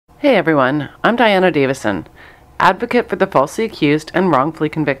Hey everyone, I'm Diana Davison, advocate for the falsely accused and wrongfully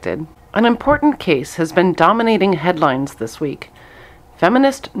convicted. An important case has been dominating headlines this week.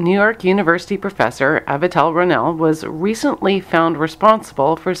 Feminist New York University professor Avital Ronell was recently found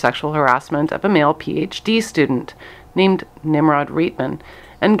responsible for sexual harassment of a male PhD student named Nimrod Reitman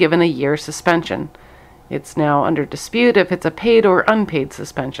and given a year suspension. It's now under dispute if it's a paid or unpaid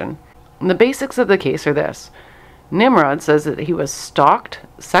suspension. The basics of the case are this. Nimrod says that he was stalked,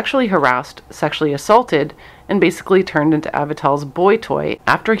 sexually harassed, sexually assaulted, and basically turned into Avital's boy toy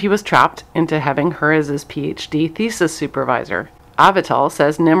after he was trapped into having her as his PhD thesis supervisor. Avital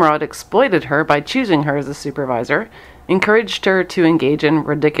says Nimrod exploited her by choosing her as a supervisor, encouraged her to engage in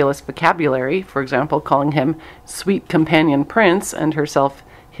ridiculous vocabulary, for example, calling him sweet companion prince and herself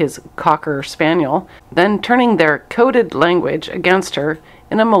his cocker spaniel, then turning their coded language against her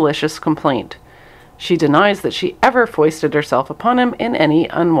in a malicious complaint. She denies that she ever foisted herself upon him in any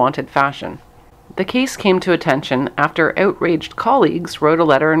unwanted fashion. The case came to attention after outraged colleagues wrote a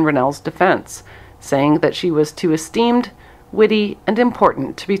letter in Ronell's defense, saying that she was too esteemed, witty, and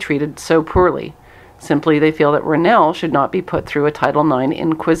important to be treated so poorly. Simply, they feel that Ronell should not be put through a Title IX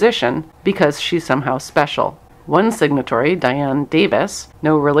inquisition because she's somehow special. One signatory, Diane Davis,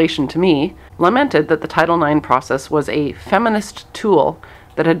 no relation to me, lamented that the Title IX process was a feminist tool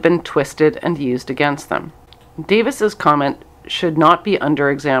that had been twisted and used against them. Davis's comment should not be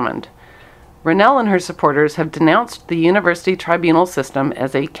under-examined. Ronell and her supporters have denounced the university tribunal system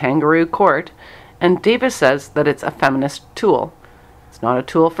as a kangaroo court, and Davis says that it's a feminist tool. It's not a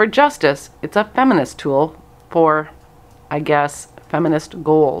tool for justice, it's a feminist tool for, I guess, feminist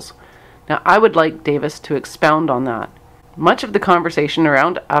goals. Now, I would like Davis to expound on that. Much of the conversation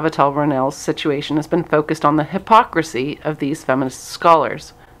around Avital Ronell's situation has been focused on the hypocrisy of these feminist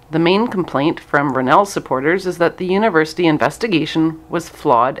scholars. The main complaint from Ronell's supporters is that the university investigation was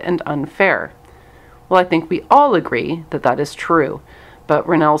flawed and unfair. Well, I think we all agree that that is true, but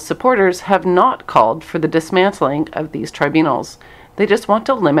Ronell's supporters have not called for the dismantling of these tribunals. They just want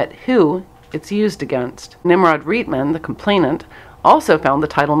to limit who it's used against. Nimrod Reitman, the complainant, also found the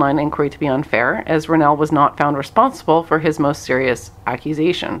Title IX inquiry to be unfair, as Ronell was not found responsible for his most serious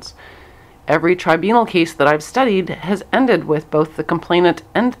accusations. Every tribunal case that I've studied has ended with both the complainant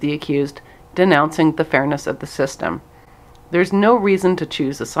and the accused denouncing the fairness of the system. There's no reason to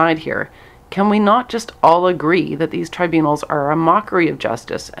choose a side here. Can we not just all agree that these tribunals are a mockery of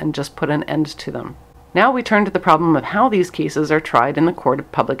justice and just put an end to them? Now we turn to the problem of how these cases are tried in the court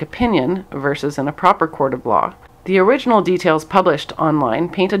of public opinion versus in a proper court of law. The original details published online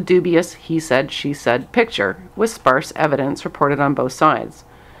paint a dubious he said, she said picture, with sparse evidence reported on both sides.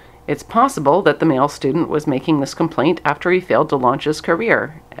 It's possible that the male student was making this complaint after he failed to launch his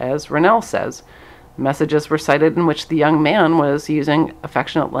career, as Ronell says. Messages were cited in which the young man was using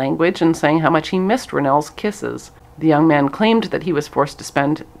affectionate language and saying how much he missed Ronell's kisses. The young man claimed that he was forced to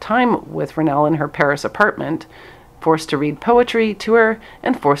spend time with Ronell in her Paris apartment, forced to read poetry to her,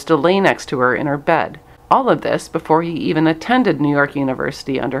 and forced to lay next to her in her bed. All of this before he even attended New York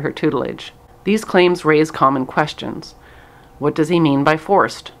University under her tutelage. These claims raise common questions. What does he mean by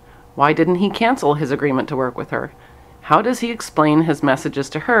forced? Why didn't he cancel his agreement to work with her? How does he explain his messages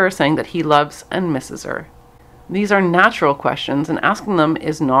to her saying that he loves and misses her? These are natural questions, and asking them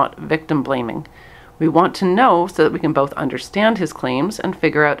is not victim blaming. We want to know so that we can both understand his claims and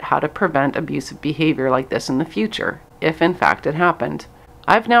figure out how to prevent abusive behavior like this in the future, if in fact it happened.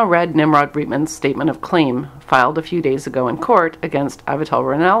 I've now read Nimrod Reitman's statement of claim, filed a few days ago in court against Avital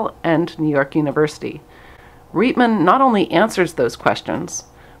Ronell and New York University. Reitman not only answers those questions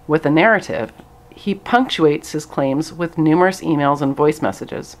with a narrative, he punctuates his claims with numerous emails and voice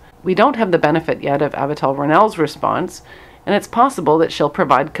messages. We don't have the benefit yet of Avital Ronell's response, and it's possible that she'll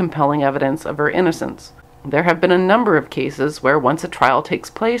provide compelling evidence of her innocence. There have been a number of cases where once a trial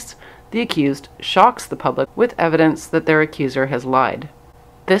takes place, the accused shocks the public with evidence that their accuser has lied.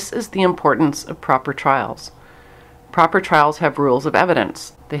 This is the importance of proper trials. Proper trials have rules of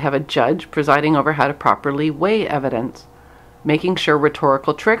evidence. They have a judge presiding over how to properly weigh evidence, making sure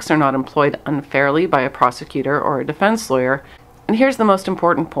rhetorical tricks are not employed unfairly by a prosecutor or a defense lawyer. And here's the most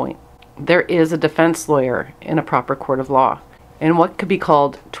important point. There is a defense lawyer in a proper court of law. In what could be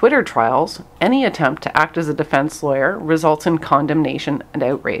called Twitter trials, any attempt to act as a defense lawyer results in condemnation and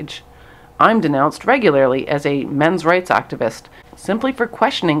outrage. I'm denounced regularly as a men's rights activist simply for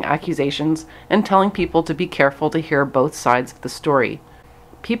questioning accusations and telling people to be careful to hear both sides of the story.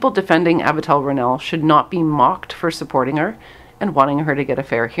 People defending Avital Ronell should not be mocked for supporting her and wanting her to get a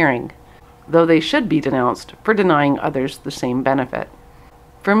fair hearing, though they should be denounced for denying others the same benefit.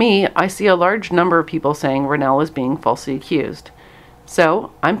 For me, I see a large number of people saying Ronell is being falsely accused.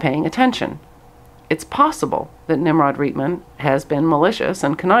 So I'm paying attention. It's possible that Nimrod Reitman has been malicious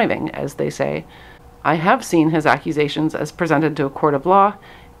and conniving, as they say. I have seen his accusations as presented to a court of law,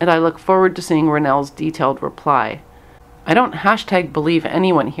 and I look forward to seeing Ronell's detailed reply. I don't #believe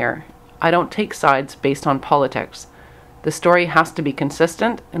anyone here. I don't take sides based on politics. The story has to be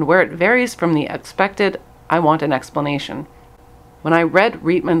consistent, and where it varies from the expected, I want an explanation. When I read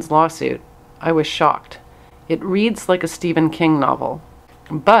Reitman's lawsuit, I was shocked. It reads like a Stephen King novel,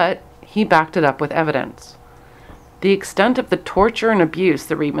 but he backed it up with evidence. The extent of the torture and abuse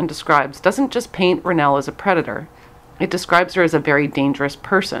that Reitman describes doesn't just paint Ronell as a predator. It describes her as a very dangerous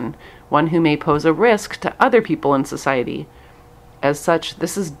person, one who may pose a risk to other people in society. As such,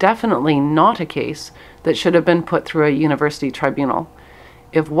 this is definitely not a case that should have been put through a university tribunal.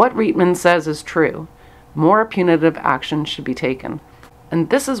 If what Reitman says is true, more punitive action should be taken. And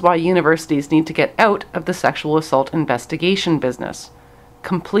this is why universities need to get out of the sexual assault investigation business.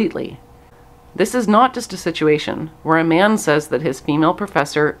 Completely. This is not just a situation where a man says that his female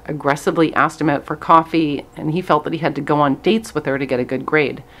professor aggressively asked him out for coffee and he felt that he had to go on dates with her to get a good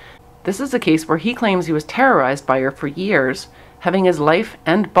grade. This is a case where he claims he was terrorized by her for years, having his life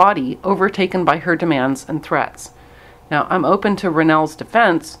and body overtaken by her demands and threats. Now, I'm open to Ronell's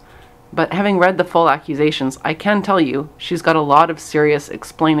defense, but having read the full accusations, I can tell you she's got a lot of serious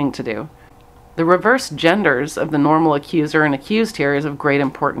explaining to do. The reverse genders of the normal accuser and accused here is of great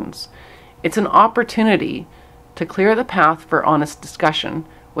importance. It's an opportunity to clear the path for honest discussion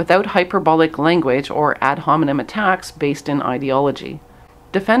without hyperbolic language or ad hominem attacks based in ideology.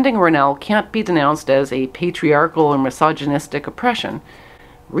 Defending Ronell can't be denounced as a patriarchal or misogynistic oppression.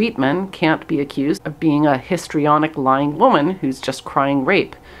 Reitman can't be accused of being a histrionic lying woman who's just crying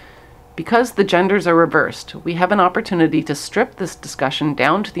rape. Because the genders are reversed, we have an opportunity to strip this discussion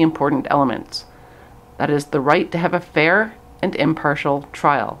down to the important elements. That is the right to have a fair and impartial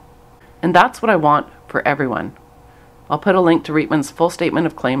trial. And that's what I want for everyone. I'll put a link to Reitman's full statement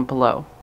of claim below.